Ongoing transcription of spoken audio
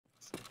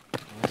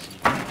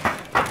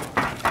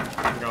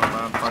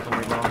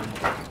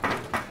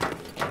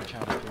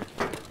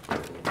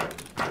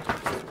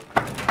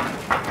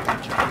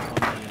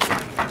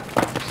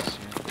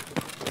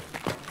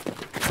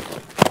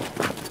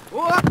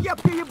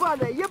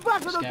ебаная!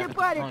 Ебашу на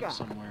кипарика!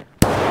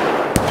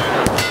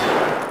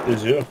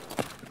 There's you.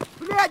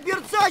 Блядь,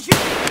 берцащик!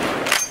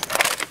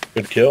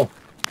 Good kill.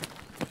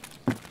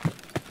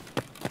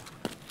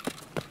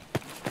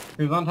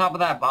 Who's on top of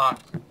that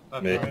box?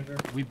 That's Me.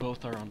 We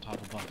both are on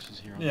top of boxes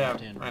here on yeah,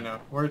 left hand. I know.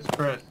 Where's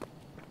Chris?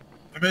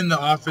 I'm in the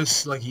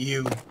office like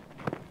you.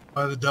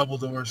 By the double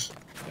doors.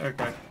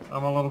 Okay.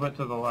 I'm a little bit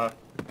to the left.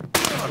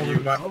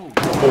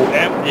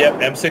 Yep,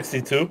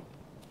 M62.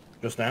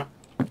 Just now.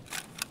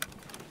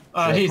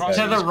 He's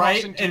to the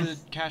right into the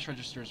cash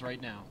registers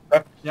right now.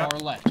 Yep.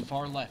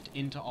 Far left,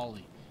 into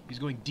Ollie. He's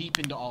going deep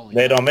into Ollie.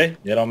 Nade on me.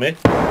 Nade on me.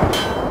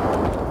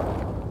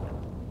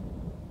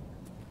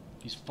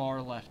 He's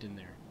far left in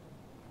there.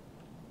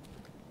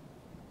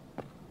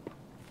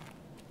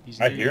 He's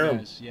I hear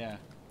him. Yeah.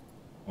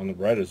 On the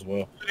right as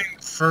well.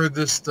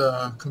 Furthest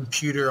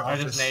computer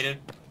office. I just naded.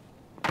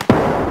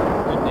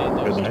 Good nade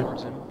there Good nade.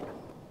 towards him.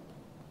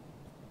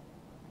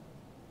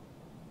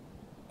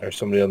 There's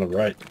somebody on the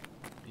right.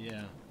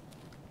 Yeah.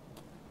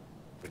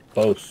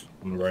 Close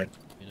on the right.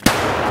 You know.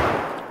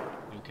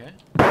 You okay?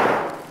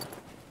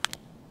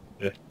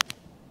 Yeah.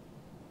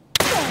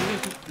 He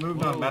just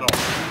moved on metal.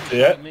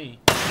 Yeah. Me.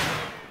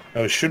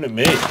 Oh, he's shooting at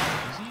me. Is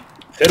he?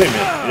 Hitting me.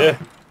 Yeah.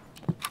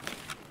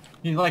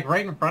 He's like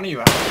right in front of you.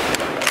 Got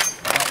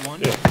one?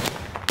 Yeah.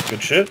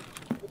 Good shit.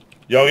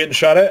 Y'all getting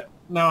shot at?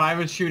 No, I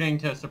was shooting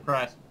to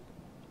suppress.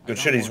 Good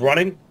shit. He's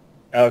running.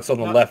 Alex on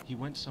the left. He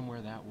went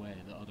somewhere that way,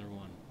 the other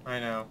one. I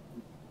know.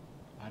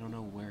 I don't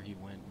know where he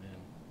went, man.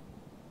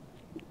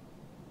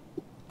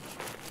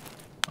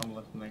 I'm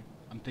listening.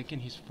 I'm thinking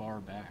he's far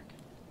back.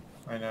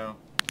 I know.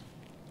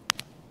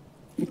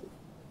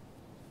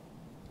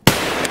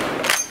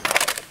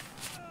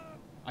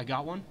 I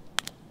got one.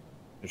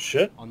 Good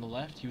shit. On the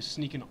left. He was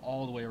sneaking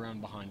all the way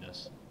around behind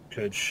us.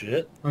 Good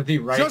shit. Was he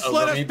right Just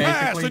let over us me,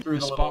 pass. basically, through The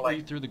the spot little, where you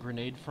like, threw the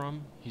grenade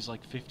from, he's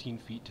like 15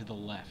 feet to the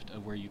left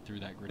of where you threw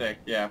that grenade. stick?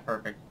 Yeah,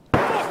 perfect.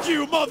 Fuck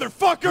you,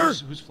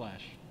 motherfucker! Who's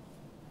flash?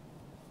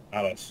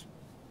 Not us.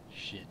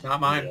 Shit.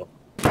 Not mine.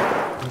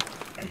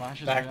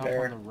 Flash is Back way off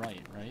there. on the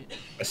right, right?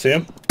 I see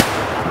him.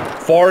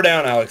 Far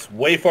down, Alex.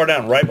 Way far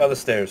down. Right by the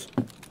stairs.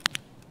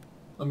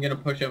 I'm gonna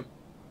push him.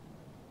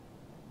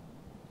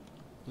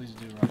 Please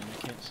do, Ryan.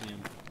 I can't see him.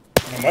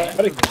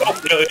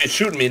 Oh, no, he's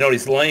shooting me. No,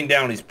 he's laying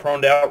down. He's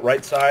proned out,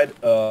 right side,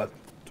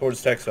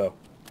 towards Texo.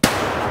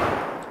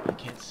 I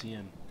can't see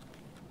him.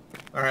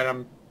 Alright,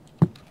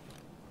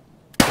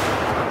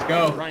 let's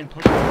go. Ryan,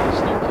 push him up the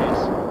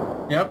staircase.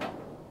 Yep.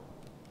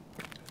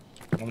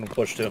 I'm gonna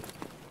push too.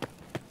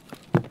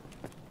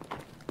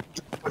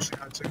 Pushing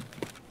out too.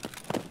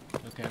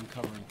 Okay, I'm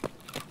covering.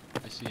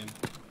 I see him.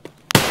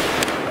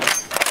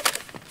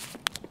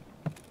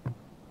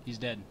 He's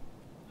dead.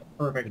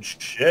 Perfect. Good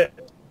shit.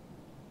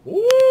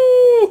 Woo!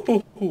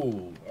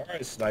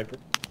 Alright, sniper.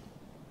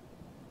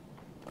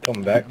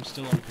 Coming back. I'm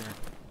still up here.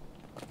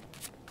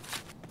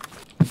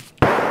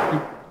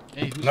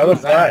 Hey, who's Another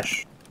that?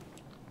 flash.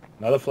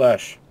 Another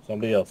flash.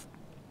 Somebody else.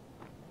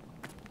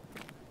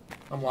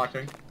 I'm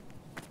watching.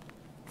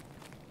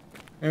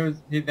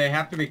 They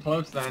have to be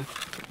close then.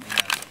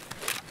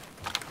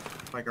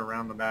 Like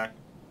around the back.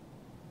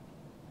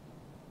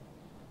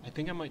 I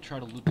think I might try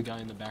to loot the guy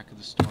in the back of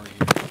the store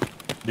here.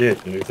 Yeah,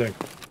 what do you think?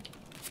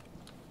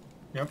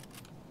 Yep.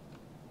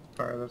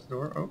 Fire this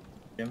door. Oh,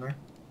 in there.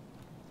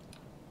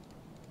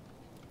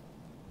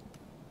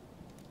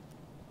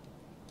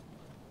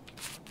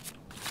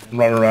 I'm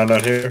running around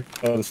out here.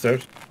 Oh, the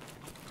stairs.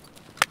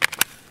 As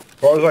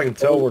far as I can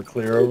tell, we're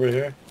clear over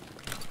here.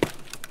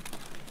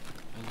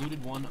 I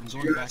looted one. I'm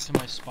going back to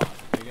my spot.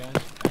 Okay, guys?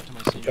 Back to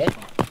my safe Okay.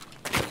 spot.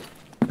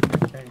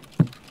 Okay.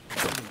 I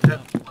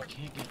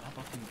can't get up.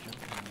 I can jump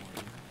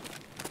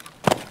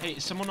anymore. Hey,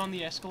 is someone on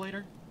the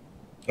escalator?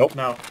 Nope.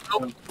 No.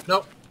 Nope.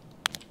 Nope.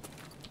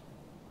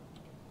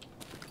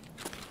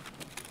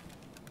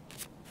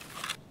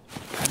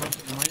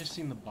 I might have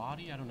seen the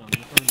body. I don't know. I'm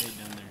gonna throw a nade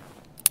down there.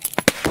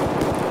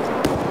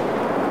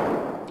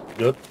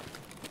 Good.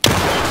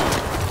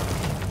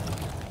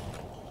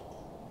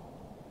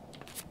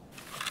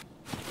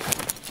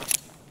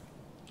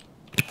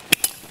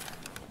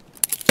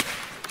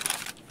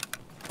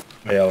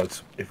 Hey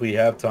Alex, if we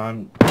have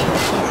time, we should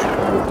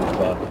come with these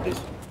bodies.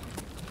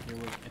 Here,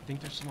 wait. I think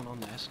there's someone on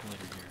the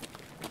escalator here.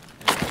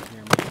 Right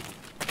near me.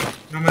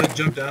 I'm gonna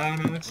jump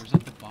down, Alex. Where's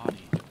that the body?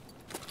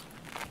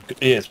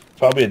 Yeah, it's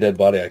probably a dead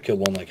body. I killed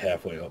one like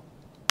halfway up.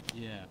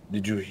 Yeah.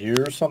 Did you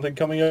hear something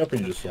coming up or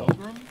you just saw?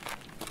 Pilgrim?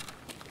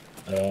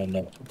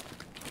 No.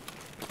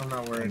 I'm not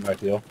I'm worried. back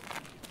deal.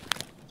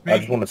 I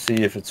just want to see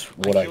if it's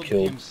what I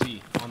killed.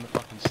 PMC on the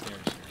fucking stairs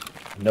here.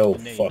 No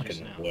The nade fucking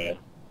just now. way.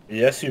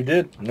 Yes, you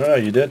did. No,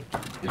 you did.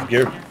 He's Come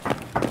geared. down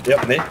here.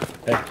 Yep, me. Hey,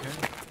 Okay.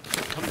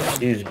 Come down.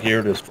 he's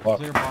geared as fuck.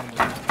 Clear bottom of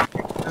the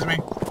That's me.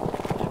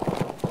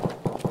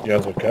 You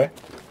guys okay?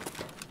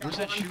 Where's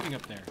that shooting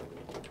up there?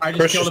 I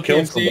Chris just just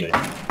killed a killed PMC. somebody.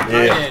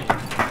 I Yeah. did.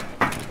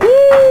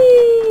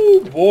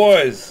 Woo!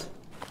 Boys!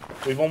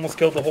 We've almost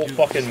killed the whole Dude,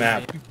 fucking this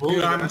map.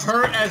 Dude, I'm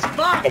hurt as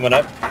fuck. Coming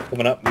up.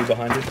 Me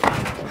behind you.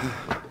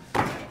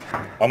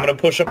 I'm gonna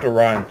push up to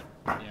Ryan.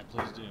 Yeah,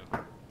 please do.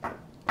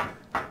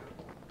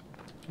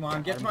 Come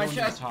on, get to my I'm going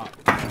chest. To the top.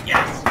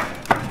 Yes.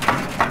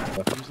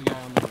 Who's the guy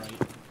on the right?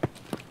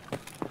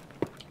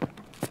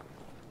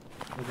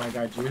 Oh my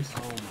god, juice.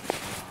 Oh my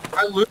god.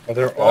 I loot. Oh,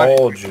 they're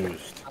all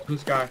juiced.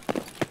 Who's guy?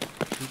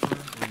 Trooper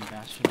in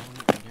Bastion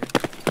right here.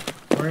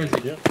 Where is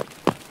he? Yep.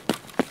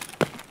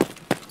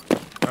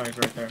 Oh, he's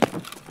right there.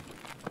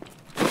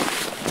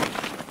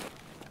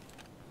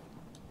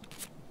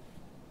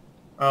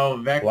 Oh,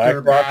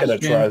 Vector Black rocket or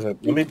Bastion.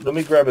 Trizent. Let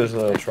me grab his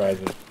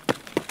Trizent.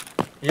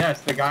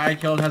 Yes, the guy I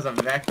killed has a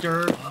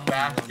Vector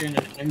Bastion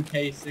and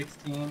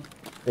MK16.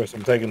 Chris,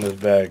 I'm taking this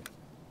bag.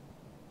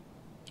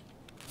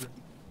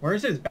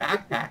 Where's his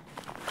backpack?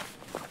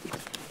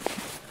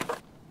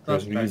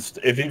 Chris,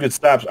 if you could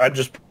stop,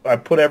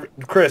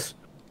 Chris,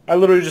 I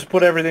literally just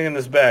put everything in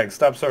this bag.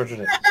 Stop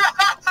searching it.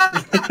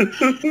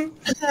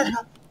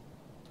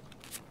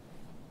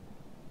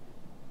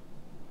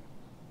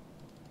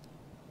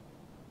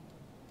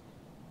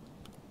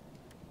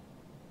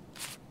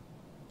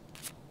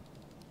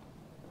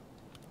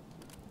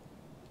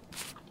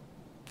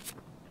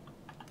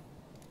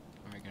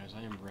 Alright guys,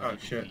 I am ready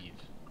to shit. leave.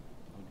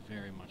 I would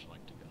very much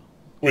like to go.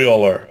 We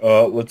all are.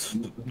 Let's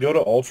go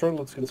to Ultra.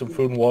 Let's get some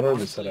food and water and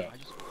then set out.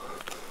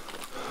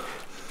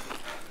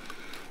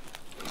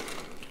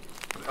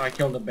 I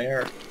killed a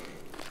bear.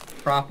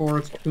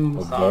 Propor's Coom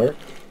A Sock. bear?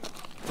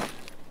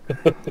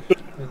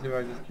 That's who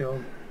I just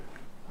killed.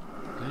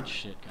 Good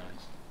shit,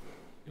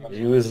 guys.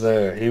 He was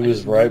there. He I was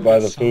just right knew by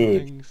that the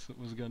food.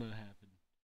 something was gonna happen.